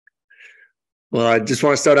Well, I just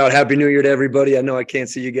want to start out Happy New Year to everybody. I know I can't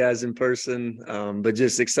see you guys in person, but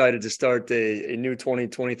just excited to start a new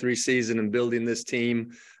 2023 season and building this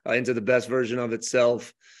team into the best version of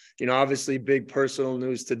itself. Obviously, big personal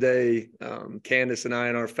news today. Candace and I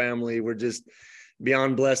and our family, we're just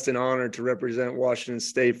beyond blessed and honored to represent Washington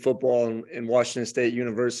State football and Washington State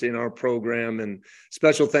University in our program. And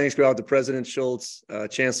special thanks go out to President Schultz,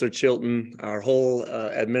 Chancellor Chilton, our whole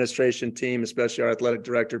administration team, especially our athletic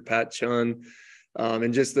director, Pat Chun,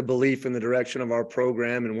 and just the belief in the direction of our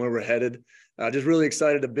program and where we're headed. Just really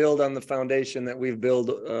excited to build on the foundation that we've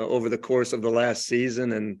built over the course of the last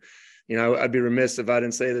season. And I'd be remiss if I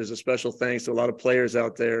didn't say there's a special thanks to a lot of players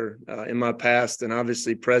out there in my past and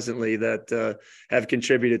obviously presently that have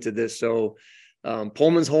contributed to this. So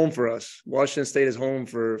Pullman's home for us. Washington State is home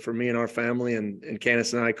for me and our family, and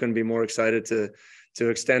Candace and I couldn't be more excited to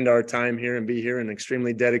extend our time here and be here, and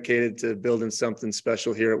extremely dedicated to building something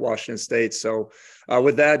special here at Washington State. So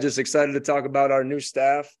with that, just excited to talk about our new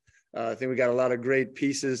staff. I think we got a lot of great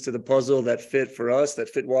pieces to the puzzle that fit for us, that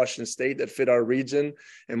fit Washington State, that fit our region,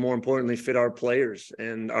 and more importantly, fit our players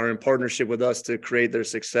and are in partnership with us to create their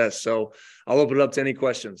success. So I'll open it up to any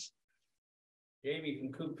questions. Jamie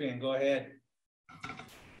from Coop Fan, go ahead.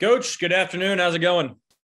 Coach, good afternoon. How's it going?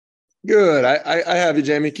 Good. I have you,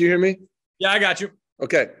 Jamie. Can you hear me? Yeah, I got you.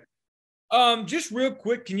 Okay. Just real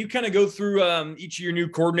quick, can you kind of go through each of your new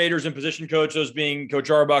coordinators and position coach, those being Coach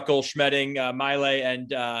Arbuckle, Schmedding, Miley,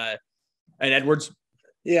 and Edwards?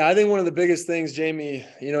 Yeah, I think one of the biggest things, Jamie,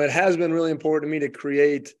 it has been really important to me to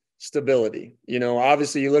create stability.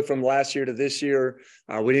 Obviously you look from last year to this year,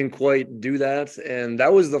 we didn't quite do that. And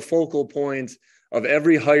that was the focal point of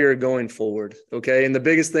every hire going forward. Okay. And the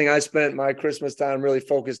biggest thing I spent my Christmas time really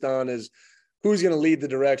focused on is who's going to lead the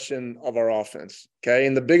direction of our offense. Okay.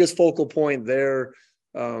 And the biggest focal point there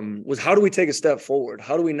was how do we take a step forward?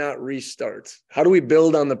 How do we not restart? How do we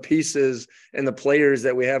build on the pieces and the players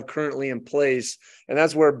that we have currently in place? And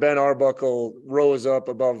that's where Ben Arbuckle rose up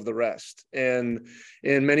above the rest. And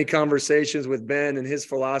in many conversations with Ben and his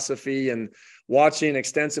philosophy and watching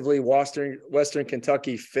extensively Western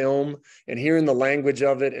Kentucky film and hearing the language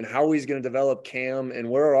of it and how he's going to develop Cam and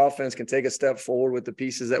where our offense can take a step forward with the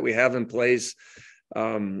pieces that we have in place.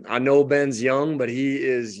 I know Ben's young, but he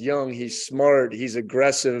is young. He's smart. He's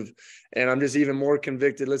aggressive. And I'm just even more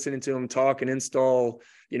convicted listening to him talk and install,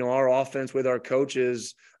 our offense with our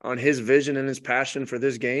coaches on his vision and his passion for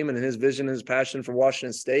this game and his vision and his passion for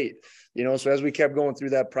Washington State. So as we kept going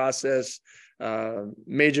through that process,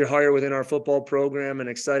 major hire within our football program, and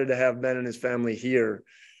excited to have Ben and his family here.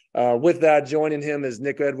 With that, joining him is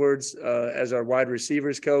Nick Edwards as our wide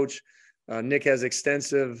receivers coach. Nick has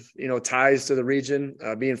extensive, ties to the region,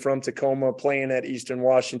 being from Tacoma, playing at Eastern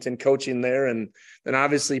Washington, coaching there, and then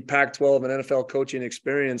obviously Pac-12 and NFL coaching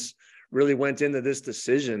experience really went into this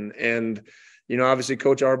decision. And, obviously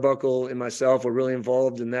Coach Arbuckle and myself were really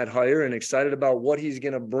involved in that hire and excited about what he's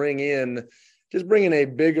going to bring in, just bringing a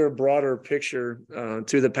bigger, broader picture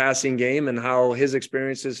to the passing game and how his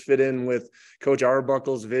experiences fit in with Coach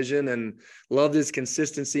Arbuckle's vision, and loved his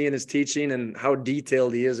consistency in his teaching and how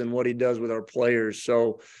detailed he is in what he does with our players.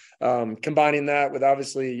 So combining that with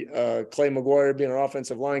obviously Clay McGuire being our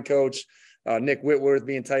offensive line coach, Nick Whitworth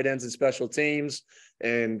being tight ends and special teams,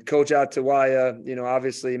 and Coach Atawaya,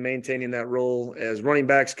 obviously maintaining that role as running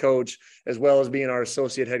backs coach, as well as being our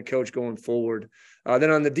associate head coach going forward. Then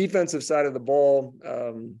on the defensive side of the ball,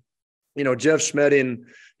 Jeff Schmedding,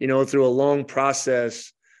 through a long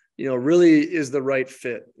process, really is the right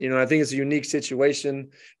fit. I think it's a unique situation.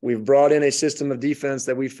 We've brought in a system of defense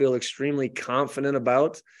that we feel extremely confident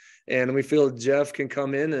about, and we feel Jeff can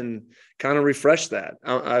come in and kind of refresh that.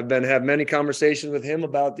 I've had many conversations with him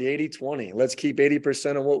about the 80-20. Let's keep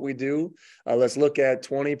 80% of what we do. Let's look at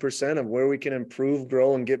 20% of where we can improve,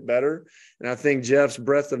 grow, and get better. And I think Jeff's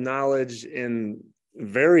breadth of knowledge in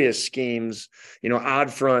various schemes,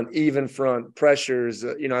 odd front, even front, pressures,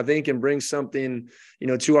 I think can bring something,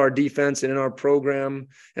 to our defense and in our program.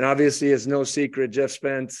 And obviously it's no secret, Jeff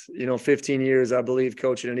spent, 15 years, I believe,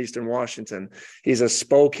 coaching in Eastern Washington. He's a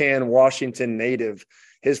Spokane, Washington native.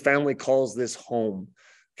 His family calls this home.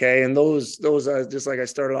 Okay. And those just like I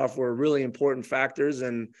started off, were really important factors.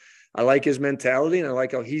 And I like his mentality, and I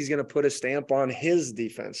like how he's going to put a stamp on his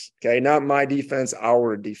defense. Okay. Not my defense,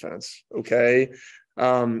 our defense. Okay.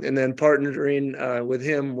 And then partnering with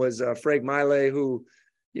him was Frank Miley, who,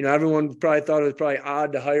 everyone probably thought it was probably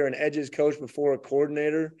odd to hire an edges coach before a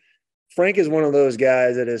coordinator. Frank is one of those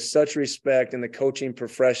guys that has such respect in the coaching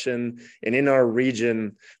profession and in our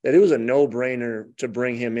region that it was a no-brainer to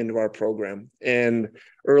bring him into our program. And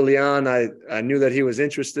early on, I knew that he was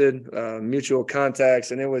interested, mutual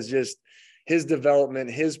contacts, and it was just, his development,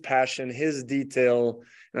 his passion, his detail,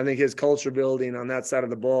 and I think his culture building on that side of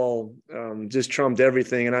the ball just trumped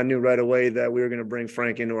everything. And I knew right away that we were going to bring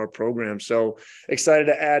Frank into our program. So excited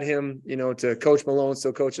to add him, to Coach Malone,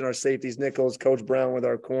 still coaching our safeties, nickels, Coach Brown with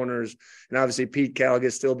our corners, and obviously Pete Callaghan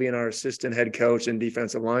still being our assistant head coach and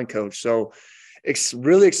defensive line coach. So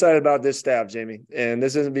really excited about this staff, Jamie. And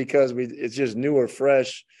this isn't because it's just new or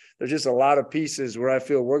fresh. There's just a lot of pieces where I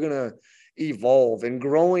feel we're going to evolve, and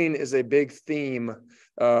growing is a big theme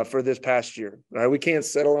for this past year. Right? We can't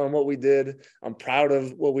settle on what we did. I'm proud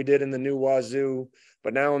of what we did in the new Wazoo,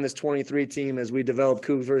 but now on this 23 team, as we develop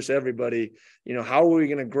Cougs versus everybody, how are we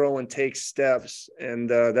going to grow and take steps? And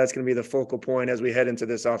that's going to be the focal point as we head into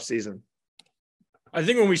this offseason. I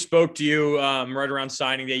think when we spoke to you right around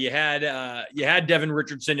signing day, you had Devin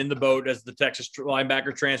Richardson in the boat as the Texas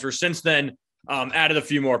linebacker transfer. Since then, added a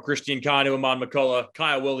few more: Christian Kanu, Amon McCullough,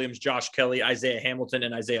 Kyle Williams, Josh Kelly, Isaiah Hamilton,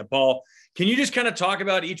 and Isaiah Paul. Can you just kind of talk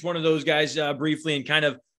about each one of those guys briefly, and kind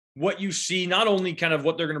of what you see, not only kind of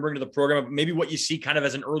what they're going to bring to the program, but maybe what you see kind of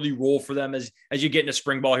as an early role for them as you get into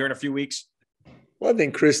spring ball here in a few weeks? Well, I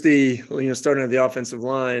think Christy, starting at the offensive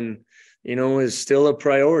line, is still a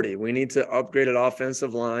priority. We need to upgrade an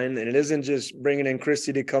offensive line, and it isn't just bringing in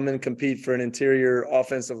Christy to come and compete for an interior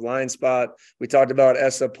offensive line spot. We talked about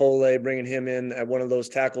Esa Pole, bringing him in at one of those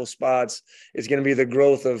tackle spots. It's going to be the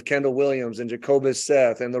growth of Kendall Williams and Jacobus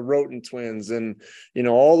Seth and the Roten twins and,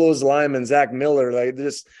 all those linemen, Zach Miller,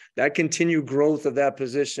 that continued growth of that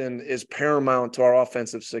position is paramount to our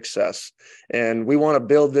offensive success. And we want to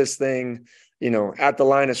build this thing, at the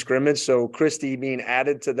line of scrimmage. So Christy being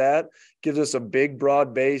added to that gives us a big,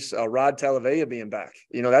 broad base. Rod Talavea being back,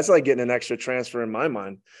 that's like getting an extra transfer in my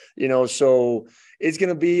mind, so it's going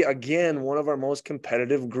to be, again, one of our most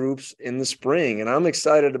competitive groups in the spring. And I'm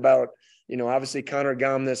excited about, obviously Connor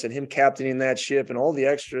Gomness and him captaining that ship, and all the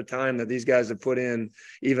extra time that these guys have put in,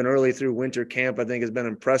 even early through winter camp, I think has been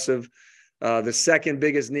impressive. The second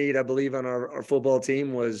biggest need, I believe, on our football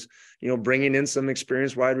team was, bringing in some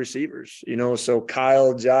experienced wide receivers, so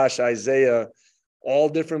Kyle, Josh, Isaiah, all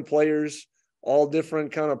different players, all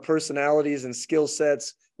different kind of personalities and skill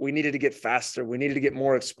sets. We needed to get faster. We needed to get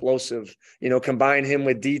more explosive, combine him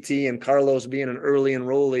with DT and Carlos being an early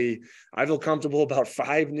enrollee. I feel comfortable about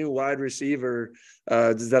 5 new wide receiver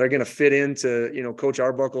that are going to fit into, Coach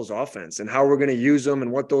Arbuckle's offense, and how we're going to use them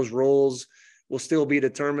and what those roles will still be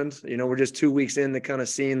determined. We're just 2 weeks in to kind of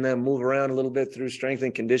seeing them move around a little bit through strength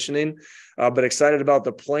and conditioning, but excited about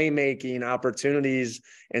the playmaking opportunities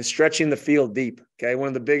and stretching the field deep. Okay. One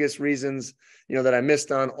of the biggest reasons, that I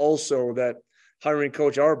missed on also, that hiring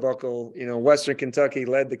Coach Arbuckle, Western Kentucky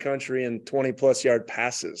led the country in 20+ yard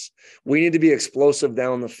passes. We need to be explosive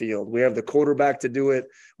down the field. We have the quarterback to do it.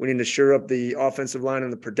 We need to shore up the offensive line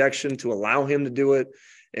and the protection to allow him to do it.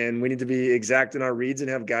 And we need to be exact in our reads and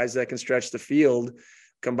have guys that can stretch the field.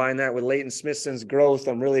 Combine that with Leighton Smithson's growth.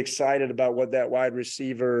 I'm really excited about what that wide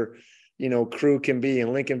receiver, crew can be,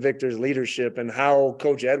 and Lincoln Victor's leadership, and how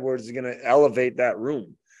Coach Edwards is going to elevate that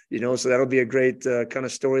room. So that'll be a great kind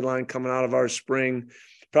of storyline coming out of our spring.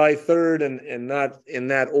 Probably third, and not in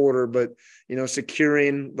that order, but,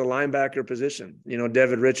 securing the linebacker position.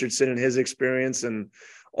 David Richardson and his experience, and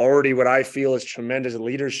already what I feel is tremendous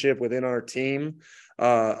leadership within our team.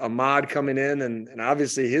 Ahmad coming in, and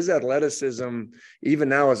obviously his athleticism even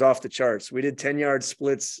now is off the charts. We did 10-yard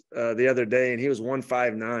splits the other day, and he was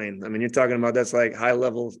 159. I mean, you're talking about, that's like high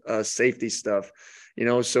level safety stuff,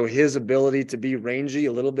 so his ability to be rangy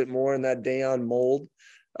a little bit more in that Dayon mold.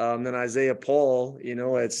 Then Isaiah Paul, at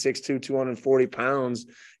 6'2", 240 pounds,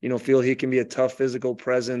 feel he can be a tough physical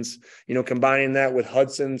presence, combining that with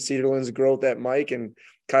Hudson Cedarland's growth at Mike and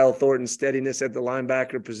Kyle Thornton's steadiness at the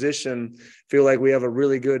linebacker position. Feel like we have a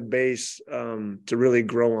really good base to really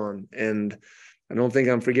grow on. And I don't think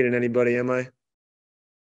I'm forgetting anybody, am I?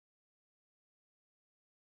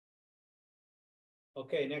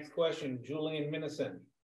 Okay, next question, Julian Minnison.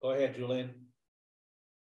 Go ahead, Julian.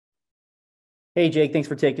 Hey, Jake, thanks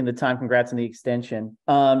for taking the time. Congrats on the extension.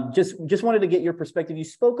 Just wanted to get your perspective. You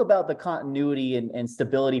spoke about the continuity and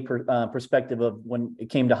stability perspective of when it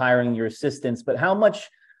came to hiring your assistants, but how much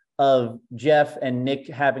of Jeff and Nick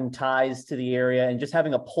having ties to the area and just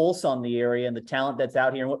having a pulse on the area and the talent that's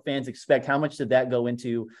out here and what fans expect, how much did that go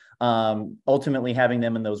into ultimately having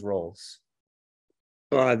them in those roles?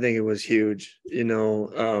 Well, I think it was huge.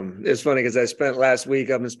 It's funny because I spent last week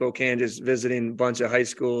up in Spokane just visiting a bunch of high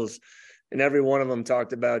schools, and every one of them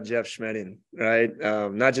talked about Jeff Schmedding, right?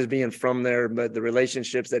 Not just being from there, but the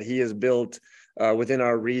relationships that he has built within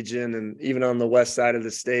our region and even on the west side of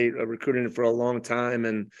the state, recruiting for a long time.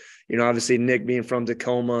 And, obviously Nick being from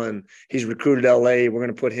Tacoma and he's recruited LA, we're going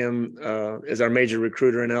to put him as our major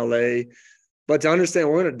recruiter in LA. But to understand,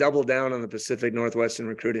 we're going to double down on the Pacific Northwest in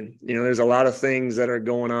recruiting. There's a lot of things that are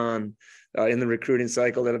going on in the recruiting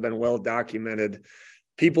cycle that have been well documented.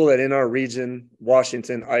 People that in our region,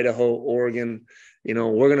 Washington, Idaho, Oregon,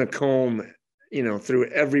 we're going to comb, through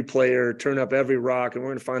every player, turn up every rock, and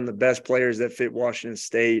we're going to find the best players that fit Washington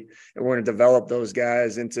State. And we're going to develop those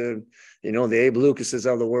guys into, the Abe Lucases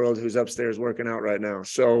of the world who's upstairs working out right now.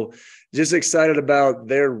 So just excited about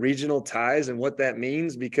their regional ties and what that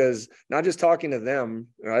means, because not just talking to them,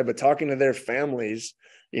 right, but talking to their families,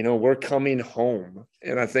 we're coming home.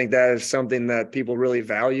 And I think that is something that people really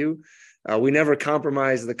value. We never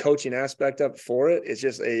compromise the coaching aspect up for it. It's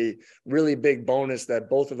just a really big bonus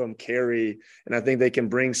that both of them carry. And I think they can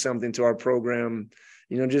bring something to our program,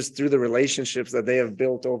 just through the relationships that they have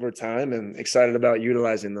built over time, and excited about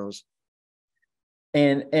utilizing those.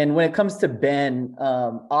 And when it comes to Ben,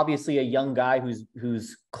 obviously a young guy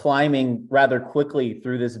who's climbing rather quickly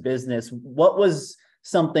through this business, what was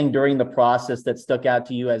something during the process that stuck out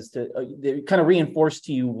to you as to kind of reinforced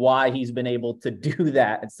to you why he's been able to do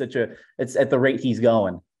that it's at the rate he's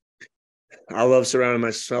going? I love surrounding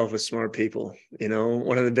myself with smart people.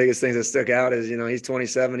 One of the biggest things that stuck out is, he's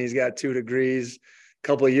 27, he's got 2 degrees. A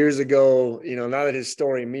couple of years ago, not that his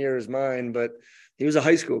story mirrors mine, but he was a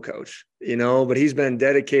high school coach, but he's been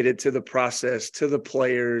dedicated to the process, to the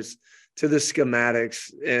players, to the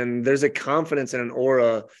schematics. And there's a confidence and an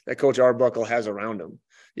aura that Coach Arbuckle has around him,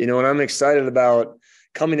 and I'm excited about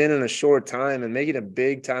coming in a short time and making a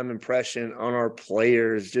big time impression on our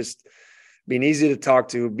players, just being easy to talk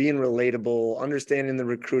to, being relatable, understanding the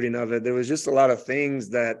recruiting of it. There was just a lot of things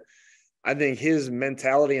that I think his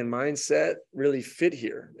mentality and mindset really fit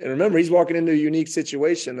here. And remember, he's walking into a unique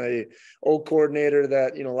situation, a old coordinator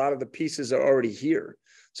that, a lot of the pieces are already here.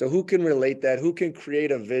 So who can relate that? Who can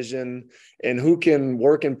create a vision, and who can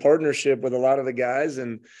work in partnership with a lot of the guys?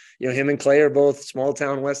 And, him and Clay are both small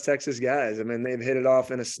town West Texas guys. I mean, they've hit it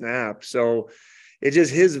off in a snap. So it's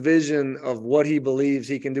just his vision of what he believes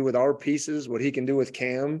he can do with our pieces, what he can do with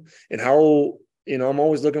Cam, and how, I'm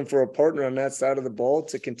always looking for a partner on that side of the ball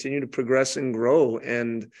to continue to progress and grow.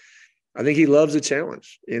 And I think he loves a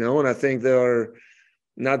challenge, and I think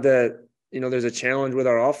not that, there's a challenge with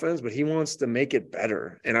our offense, but he wants to make it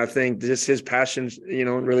better. And I think just his passion,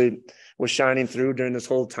 really was shining through during this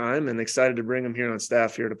whole time, and excited to bring him here on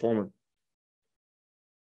staff here to Pullman.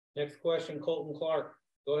 Next question, Colton Clark.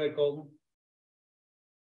 Go ahead, Colton.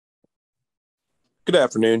 Good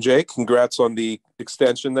afternoon, Jake. Congrats on the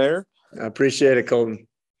extension there. I appreciate it, Colton.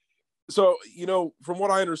 So, from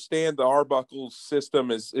what I understand, the Arbuckle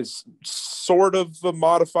system is sort of a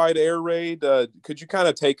modified air raid. Could you kind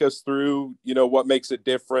of take us through, what makes it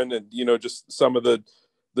different, and, just some of the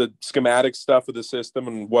schematic stuff of the system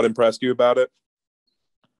and what impressed you about it?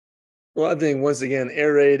 Well, I think, once again,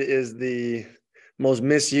 air raid is the most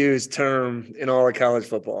misused term in all of college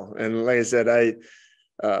football. And like I said, I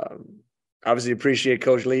obviously appreciate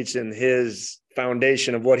Coach Leach and his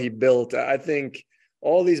foundation of what he built. I think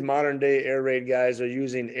all these modern day air raid guys are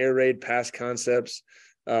using air raid pass concepts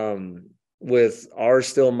with our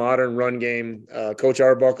still modern run game. Coach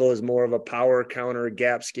Arbuckle is more of a power counter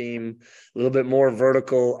gap scheme, a little bit more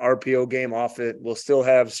vertical RPO game off it. We'll still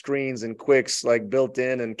have screens and quicks like built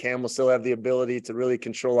in, and Cam will still have the ability to really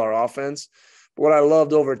control our offense. But what I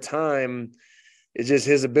loved over time is just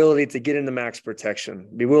his ability to get into max protection,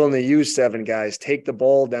 be willing to use 7 guys, take the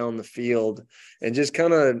ball down the field, and just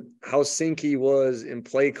kind of how sync he was in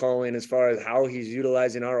play calling as far as how he's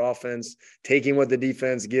utilizing our offense, taking what the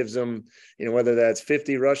defense gives him, whether that's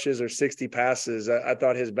 50 rushes or 60 passes. I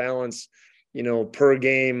thought his balance, per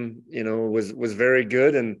game, was very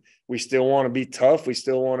good. And we still want to be tough. We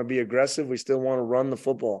still want to be aggressive. We still want to run the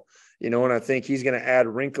football. And I think he's going to add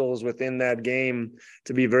wrinkles within that game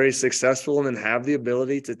to be very successful, and then have the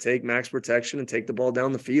ability to take max protection and take the ball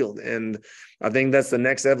down the field. And I think that's the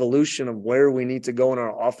next evolution of where we need to go in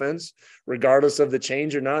our offense, regardless of the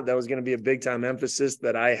change or not. That was going to be a big time emphasis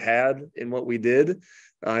that I had in what we did.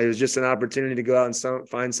 It was just an opportunity to go out and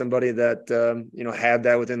find somebody that, had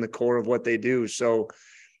that within the core of what they do. So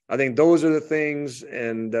I think those are the things.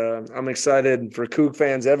 And I'm excited for Coug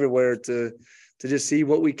fans everywhere to just see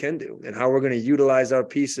what we can do and how we're going to utilize our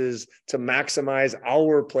pieces to maximize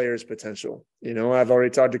our players' potential. I've already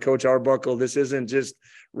talked to Coach Arbuckle. This isn't just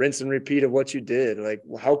rinse and repeat of what you did. Like,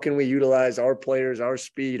 how can we utilize our players, our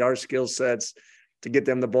speed, our skill sets to get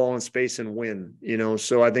them the ball in space and win?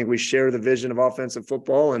 So I think we share the vision of offensive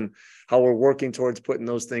football and how we're working towards putting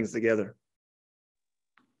those things together.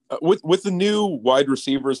 With the new wide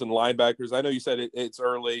receivers and linebackers, I know you said it's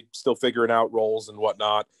early, still figuring out roles and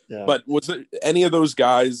whatnot. Yeah. But was there any of those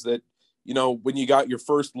guys that, you know, when you got your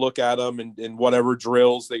first look at them and whatever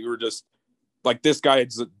drills that you were just like, this guy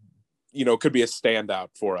is, you know, could be a standout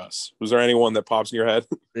for us? Was there anyone that pops in your head?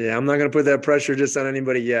 Yeah, I'm not going to put that pressure just on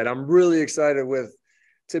anybody yet. I'm really excited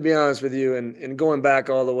to be honest with you, and going back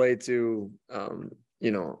all the way to,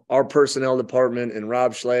 you know, our personnel department and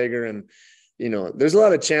Rob Schlager. And, you know, there's a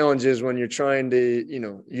lot of challenges when you're trying to, you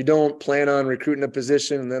know, you don't plan on recruiting a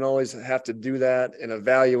position and then always have to do that and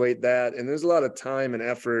evaluate that. And there's a lot of time and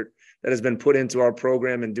effort that has been put into our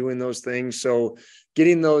program and doing those things. So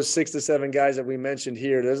getting those 6 to 7 guys that we mentioned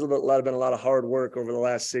here, there's been a lot of hard work over the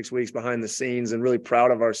last 6 weeks behind the scenes, and really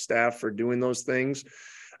proud of our staff for doing those things.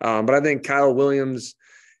 But I think Kyle Williams,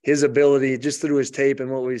 his ability just through his tape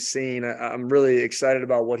and what we've seen, I'm really excited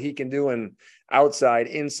about what he can do. And outside,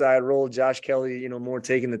 inside role, Josh Kelly, you know, more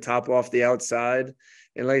taking the top off the outside.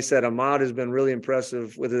 And like I said, Ahmad has been really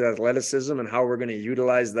impressive with his athleticism and how we're going to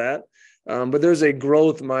utilize that. But there's a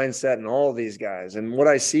growth mindset in all of these guys. And what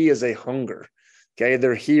I see is a hunger. Okay,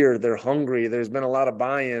 they're here, they're hungry. There's been a lot of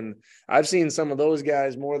buy-in. I've seen some of those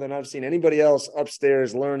guys more than I've seen anybody else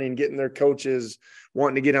upstairs learning, getting their coaches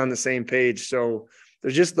wanting to get on the same page. So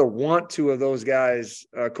there's just the want to of those guys,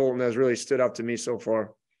 Colton, has really stood up to me so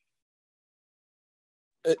far.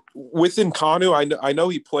 Within Kanu, I know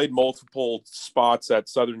he played multiple spots at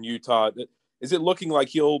Southern Utah. Is it looking like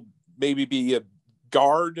he'll maybe be a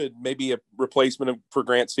guard and maybe a replacement for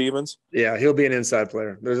Grant Stevens? Yeah, he'll be an inside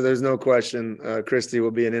player. There's no question. Christie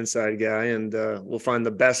will be an inside guy, and we'll find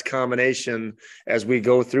the best combination as we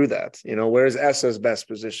go through that. You know, where's Essa's best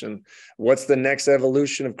position? What's the next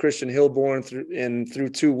evolution of Christian Hilborn through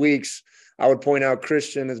 2 weeks? I would point out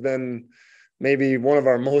Christian has been maybe one of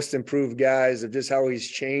our most improved guys of just how he's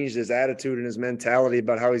changed his attitude and his mentality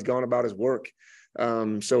about how he's gone about his work.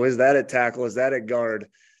 So is that at tackle? Is that at guard?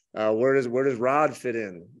 Where does Rod fit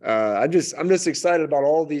in? I'm just excited about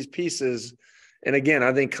all these pieces. And again,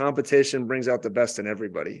 I think competition brings out the best in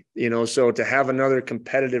everybody, you know, so to have another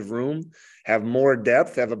competitive room, have more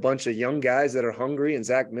depth, have a bunch of young guys that are hungry, and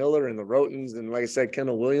Zach Miller and the Rotens, and like I said,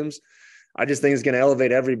 Kendall Williams, I just think it's going to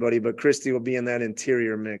elevate everybody, but Christie will be in that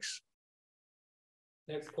interior mix.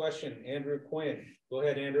 Next question, Andrew Quinn. Go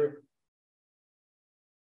ahead, Andrew.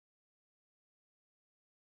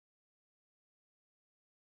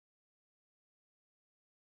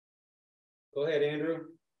 Go ahead, Andrew.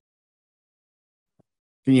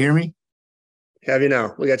 Can you hear me? Have you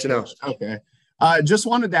now? We got you now. Okay. Just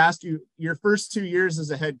wanted to ask you, your first 2 years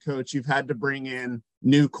as a head coach, you've had to bring in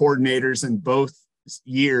new coordinators in both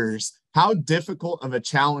years. How difficult of a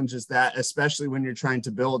challenge is that, especially when you're trying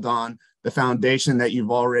to build on the foundation that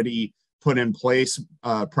you've already put in place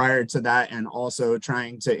prior to that, and also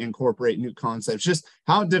trying to incorporate new concepts? Just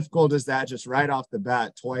how difficult is that just right off the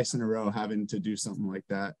bat, twice in a row, having to do something like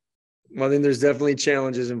that? Well, I think there's definitely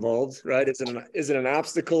challenges involved, right? Is it an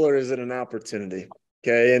obstacle or is it an opportunity?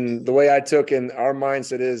 Okay. And the way I took in our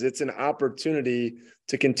mindset is it's an opportunity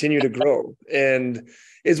to continue to grow. And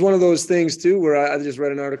it's one of those things too, where I just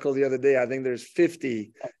read an article the other day. I think there's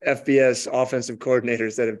 50 FBS offensive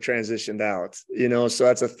coordinators that have transitioned out, you know, so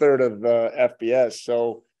that's a third of FBS.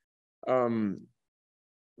 So, and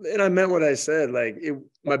I meant what I said, like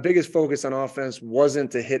my biggest focus on offense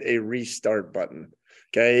wasn't to hit a restart button.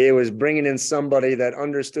 Okay, it was bringing in somebody that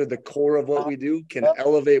understood the core of what we do, can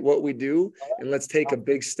elevate what we do, and let's take a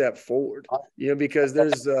big step forward. You know, because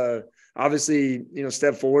there's obviously, you know,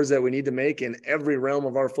 step forwards that we need to make in every realm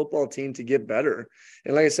of our football team to get better.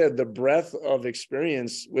 And like I said, the breadth of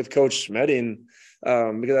experience with Coach Smeding,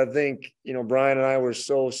 because I think, you know, Brian and I were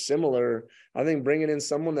so similar. I think bringing in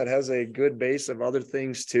someone that has a good base of other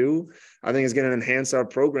things too, I think is going to enhance our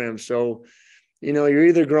program. So, you know, you're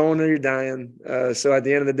either growing or you're dying. So at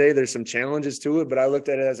the end of the day, there's some challenges to it, but I looked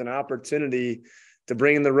at it as an opportunity to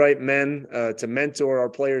bring in the right men, to mentor our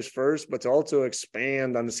players first, but to also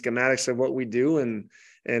expand on the schematics of what we do. And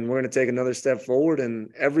we're going to take another step forward, and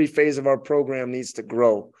every phase of our program needs to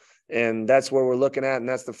grow. And that's where we're looking at. And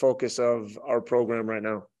that's the focus of our program right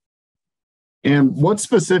now. And what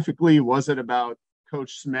specifically was it about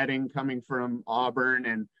Coach Smeding coming from Auburn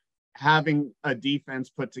and having a defense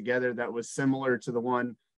put together that was similar to the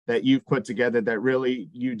one that you've put together that really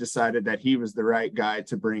you decided that he was the right guy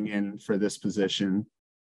to bring in for this position?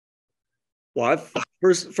 Well,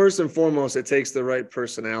 first and foremost, it takes the right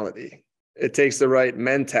personality. It takes the right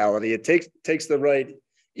mentality. It takes the right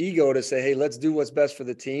ego to say, hey, let's do what's best for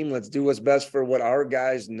the team. Let's do what's best for what our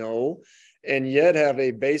guys know. and yet have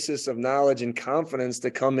a basis of knowledge and confidence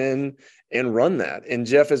to come in and run that. And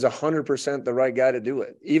Jeff is 100% the right guy to do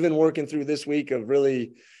it. Even working through this week of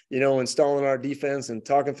really, installing our defense and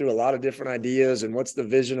talking through a lot of different ideas and what's the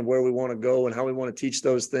vision of where we want to go and how we want to teach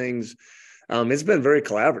those things. It's been very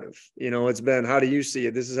collaborative. It's been, how do you see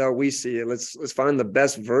it? This is how we see it. Let's find the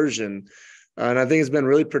best version. And I think it's been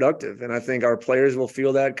really productive. And I think our players will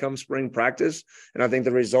feel that come spring practice. And I think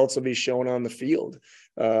the results will be shown on the field.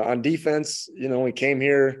 On defense, we came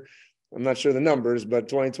here, I'm not sure the numbers, but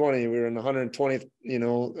 2020, we were in the 120th,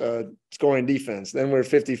 scoring defense. Then we're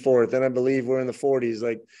 54th. Then I believe we're in the 40s.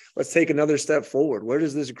 Like, let's take another step forward. Where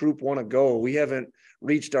does this group want to go? We haven't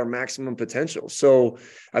reached our maximum potential. So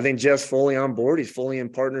I think Jeff's fully on board. He's fully in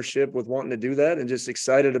partnership with wanting to do that, and just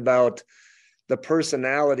excited about the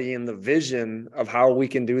personality and the vision of how we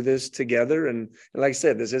can do this together. And like I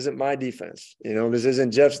said, this isn't my defense. This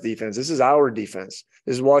isn't Jeff's defense. This is our defense.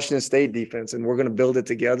 This is Washington State defense, and we're going to build it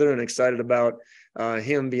together, and excited about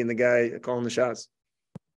him being the guy calling the shots.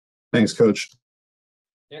 Thanks, Coach.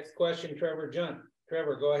 Next question, Trevor Junt.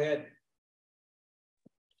 Trevor, go ahead.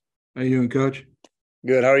 How you doing, Coach?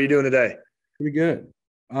 Good. How are you doing today? Pretty good.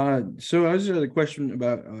 So I just had a question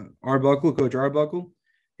about Arbuckle, Coach Arbuckle.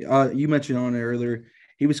 You mentioned on it earlier,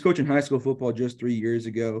 he was coaching high school football just 3 years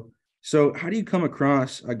ago. So how do you come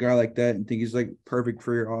across a guy like that and think he's like perfect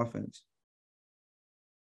for your offense?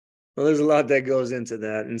 Well, there's a lot that goes into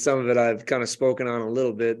that, and some of it I've kind of spoken on a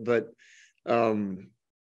little bit, but I'm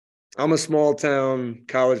a small town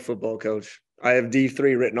college football coach. I have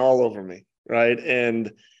D3 written all over me, right?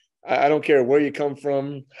 And I don't care where you come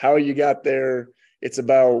from, how you got there. It's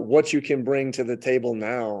about what you can bring to the table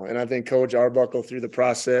now. And I think Coach Arbuckle, through the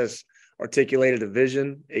process, articulated a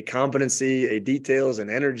vision, a competency, a details, an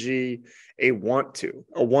energy, a want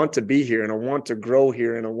to be here, and a want to grow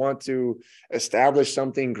here, and a want to establish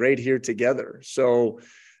something great here together. So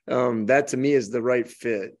that to me is the right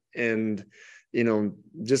fit. And,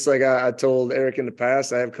 just like I told Eric in the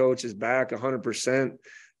past, I have coaches back 100%.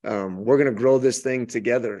 We're going to grow this thing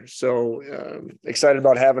together. So excited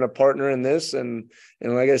about having a partner in this. And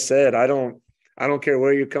like I said, I don't care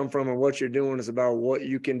where you come from or what you're doing. It's about what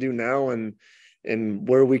you can do now and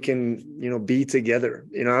where we can, be together.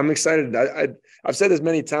 I'm excited. I've said this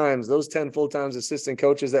many times, those 10 full-time assistant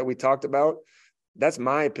coaches that we talked about, that's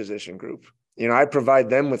my position group. I provide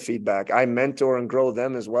them with feedback. I mentor and grow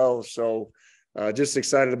them as well. So just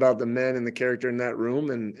excited about the men and the character in that room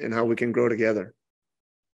and how we can grow together.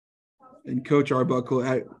 And Coach Arbuckle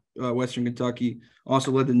at Western Kentucky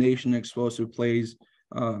also led the nation in explosive plays.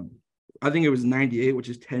 I think it was 98, which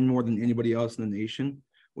is 10 more than anybody else in the nation.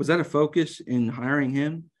 Was that a focus in hiring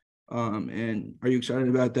him? And are you excited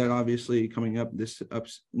about that, obviously, coming up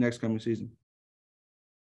next coming season?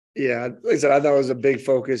 Yeah, like I said, I thought it was a big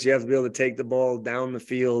focus. You have to be able to take the ball down the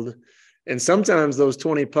field. And sometimes those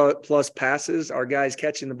 20-plus passes are guys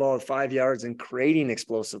catching the ball at 5 yards and creating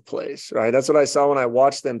explosive plays, right? That's what I saw when I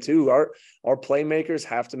watched them too. Our playmakers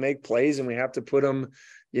have to make plays, and we have to put them,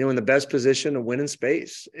 in the best position to win in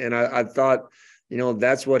space. And I thought,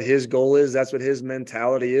 that's what his goal is. That's what his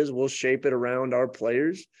mentality is. We'll shape it around our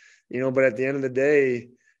players, but at the end of the day,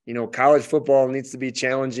 college football needs to be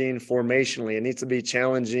challenging formationally. It needs to be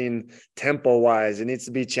challenging tempo-wise. It needs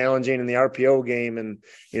to be challenging in the RPO game. And,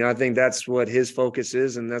 I think that's what his focus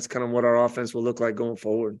is, and that's kind of what our offense will look like going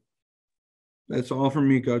forward. That's all from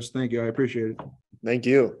me, Coach. Thank you. I appreciate it. Thank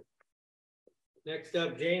you. Next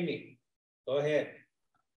up, Jamie. Go ahead.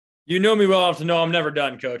 You know me well enough to know I'm never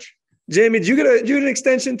done, Coach. Jamie, did you get an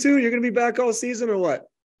extension too? You're going to be back all season or what?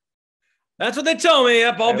 That's what they tell me.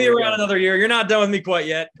 Yep, I'll be around go. Another year. You're not done with me quite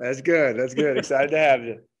yet. That's good. That's good. Excited to have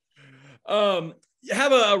you. You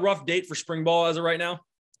have a rough date for spring ball as of right now?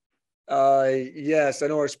 Yes, I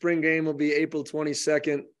know our spring game will be April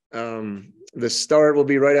 22nd. The start will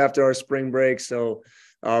be right after our spring break. So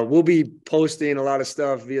we'll be posting a lot of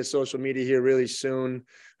stuff via social media here really soon.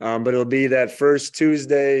 But it'll be that first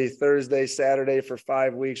Tuesday, Thursday, Saturday for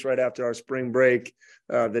 5 weeks right after our spring break.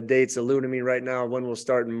 The date's eluding me right now when we'll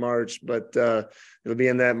start in March, but it'll be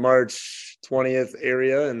in that March 20th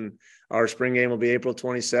area, and our spring game will be April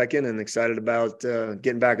 22nd, and excited about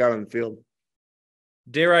getting back out on the field.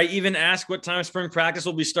 Dare I even ask what time spring practice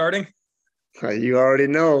will be starting? You already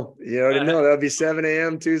know. That'll be 7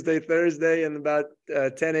 a.m. Tuesday, Thursday, and about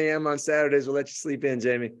 10 a.m. on Saturdays. We'll let you sleep in,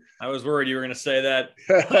 Jamie. I was worried you were going to say that.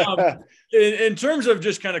 In terms of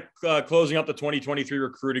just kind of closing up the 2023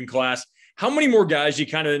 recruiting class, how many more guys do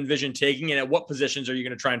you kind of envision taking, and at what positions are you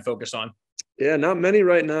going to try and focus on? Yeah, not many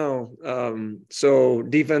right now. So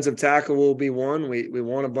defensive tackle will be one. We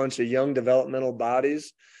want a bunch of young developmental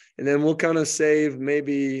bodies. And then we'll kind of save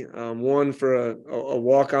maybe one for a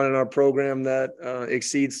walk-on in our program that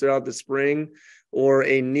exceeds throughout the spring, or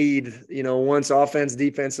a need, once offense,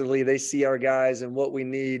 defensively, they see our guys and what we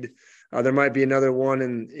need. There might be another one,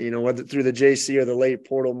 and whether through the JC or the late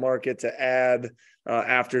portal market to add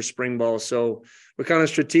after spring ball. So we're kind of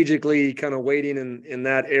strategically kind of waiting in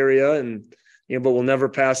that area, and but we'll never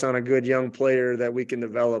pass on a good young player that we can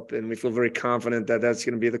develop, and we feel very confident that that's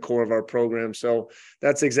going to be the core of our program. So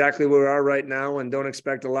that's exactly where we are right now, and don't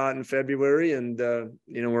expect a lot in February. And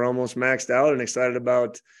we're almost maxed out and excited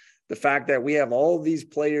about the fact that we have all these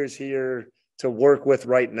players here to work with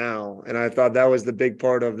right now. And I thought that was the big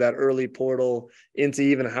part of that early portal into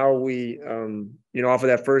even how we, off of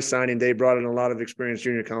that first signing day, brought in a lot of experienced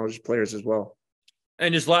junior college players as well.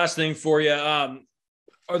 And just last thing for you, are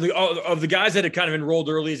the guys that had kind of enrolled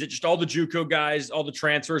early, is it just all the JUCO guys, all the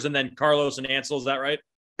transfers, and then Carlos and Ansel? Is that right?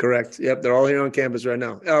 Correct. Yep. They're all here on campus right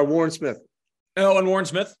now. Warren Smith. Oh, and Warren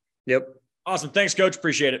Smith? Yep. Awesome. Thanks, Coach.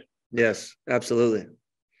 Appreciate it. Yes, absolutely.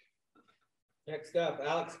 Next up,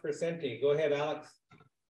 Alex Crescenti. Go ahead, Alex.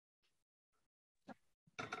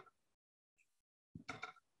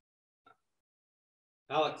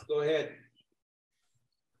 Alex, go ahead.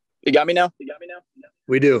 You got me now?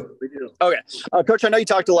 We do. Okay. Coach, I know you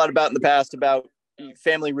talked a lot about in the past about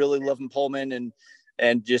family really loving Pullman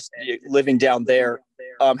and just living down there.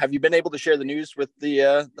 Have you been able to share the news with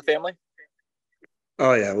the family?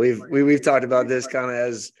 Oh yeah. We've talked about this kind of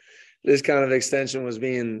as this kind of extension was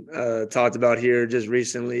being talked about here just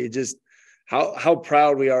recently, just how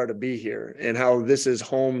proud we are to be here and how this is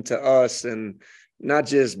home to us, and not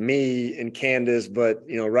just me and Candace, but,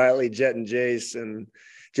 Riley, Jet, and Jace, and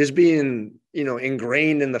just being,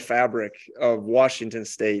 ingrained in the fabric of Washington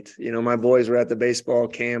State. My boys were at the baseball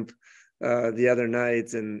camp the other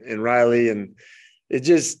night, and Riley, and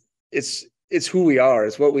it's who we are.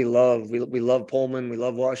 It's what we love. We love Pullman. We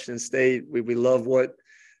love Washington State. We love what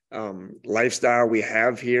lifestyle we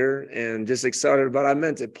have here, and just excited about, I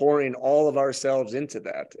meant it, pouring all of ourselves into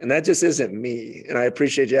that. And that just isn't me. And I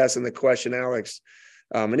appreciate you asking the question, Alex.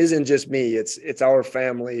 It isn't just me. It's our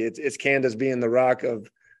family. It's Candace being the rock of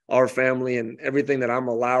our family and everything that I'm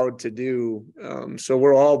allowed to do. So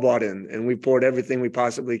we're all bought in, and we poured everything we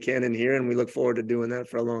possibly can in here, and we look forward to doing that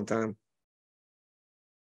for a long time.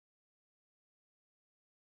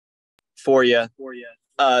 For you.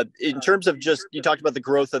 In terms of just, you talked about the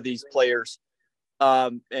growth of these players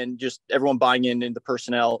and just everyone buying in the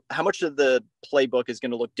personnel, how much of the playbook is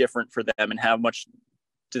going to look different for them, and how much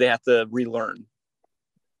do they have to relearn?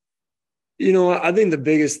 I think the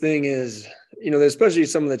biggest thing is, especially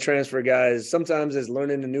some of the transfer guys, sometimes is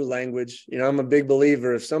learning a new language. I'm a big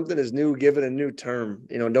believer, if something is new, give it a new term.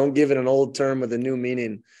 Don't give it an old term with a new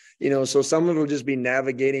meaning. So some of them will just be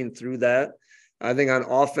navigating through that. I think on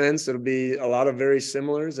offense, it'll be a lot of very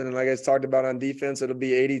similars. And like I talked about on defense, it'll be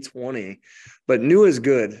 80-20. But new is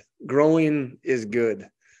good. Growing is good.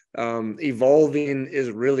 Evolving is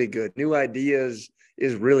really good. New ideas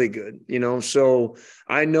is really good. So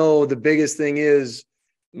I know the biggest thing is,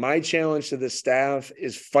 my challenge to the staff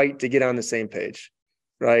is fight to get on the same page,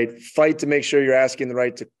 right? Fight to make sure you're asking the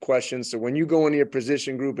right questions. So when you go into your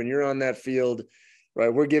position group and you're on that field, right,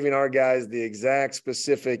 we're giving our guys the exact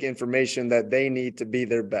specific information that they need to be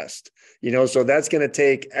their best, so that's going to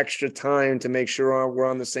take extra time to make sure we're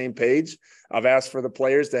on the same page. I've asked for the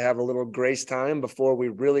players to have a little grace time before we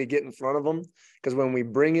really get in front of them, because when we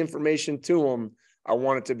bring information to them, I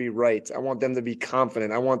want it to be right. I want them to be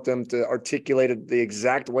confident. I want them to articulate it the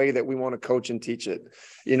exact way that we want to coach and teach it.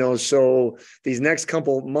 So these next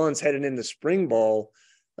couple months heading into spring ball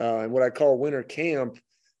and what I call winter camp,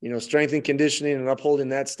 strength and conditioning and upholding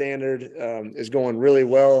that standard is going really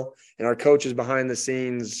well. And our coaches behind the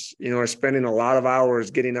scenes, are spending a lot of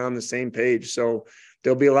hours getting on the same page. So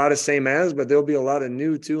there'll be a lot of same as, but there'll be a lot of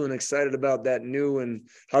new too, and excited about that new, and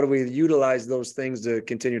how do we utilize those things to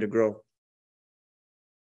continue to grow.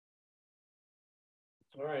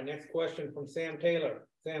 All right, next question from Sam Taylor.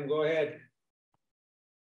 Sam, go ahead.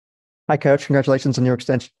 Hi, Coach. Congratulations on your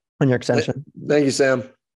extension. Thank you, Sam.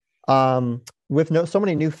 With so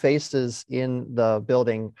many new faces in the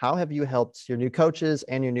building, how have you helped your new coaches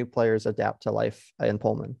and your new players adapt to life in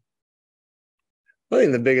Pullman? I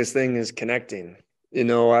think the biggest thing is connecting.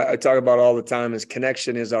 I talk about all the time is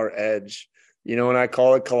connection is our edge. And I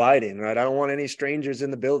call it colliding, right? I don't want any strangers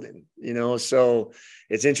in the building, so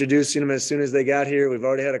it's introducing them as soon as they got here. We've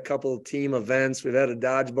already had a couple of team events. We've had a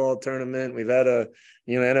dodgeball tournament. We've had a,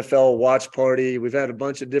 NFL watch party. We've had a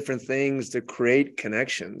bunch of different things to create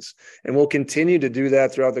connections, and we'll continue to do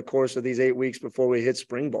that throughout the course of these 8 weeks before we hit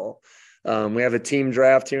spring ball. We have a team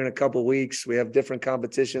draft here in a couple of weeks. We have different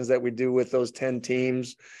competitions that we do with those 10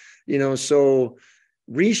 teams, so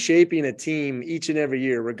reshaping a team each and every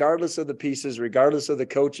year, regardless of the pieces, regardless of the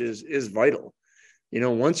coaches, is vital.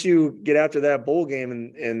 Once you get after that bowl game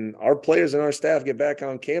and our players and our staff get back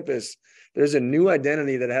on campus, there's a new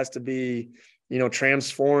identity that has to be,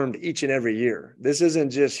 transformed each and every year. This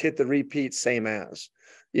isn't just hit the repeat, same as,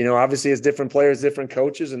 obviously it's different players, different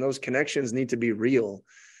coaches, and those connections need to be real.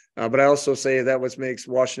 But I also say that what makes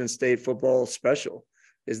Washington State football special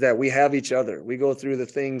is that we have each other. We go through the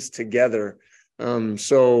things together.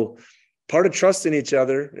 So part of trusting each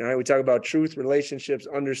other, right? We talk about truth, relationships,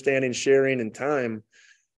 understanding, sharing, and time.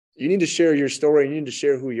 You need to share your story. You need to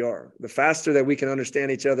share who you are. The faster that we can understand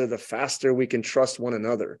each other, the faster we can trust one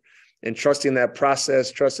another. And trusting that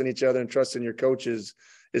process, trusting each other, and trusting your coaches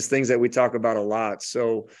is things that we talk about a lot.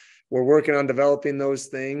 So we're working on developing those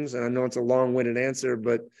things. And I know it's a long-winded answer,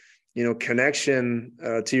 but connection,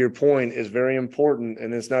 to your point, is very important.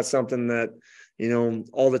 And it's not something that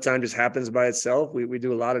all the time just happens by itself. We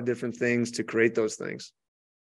do a lot of different things to create those things.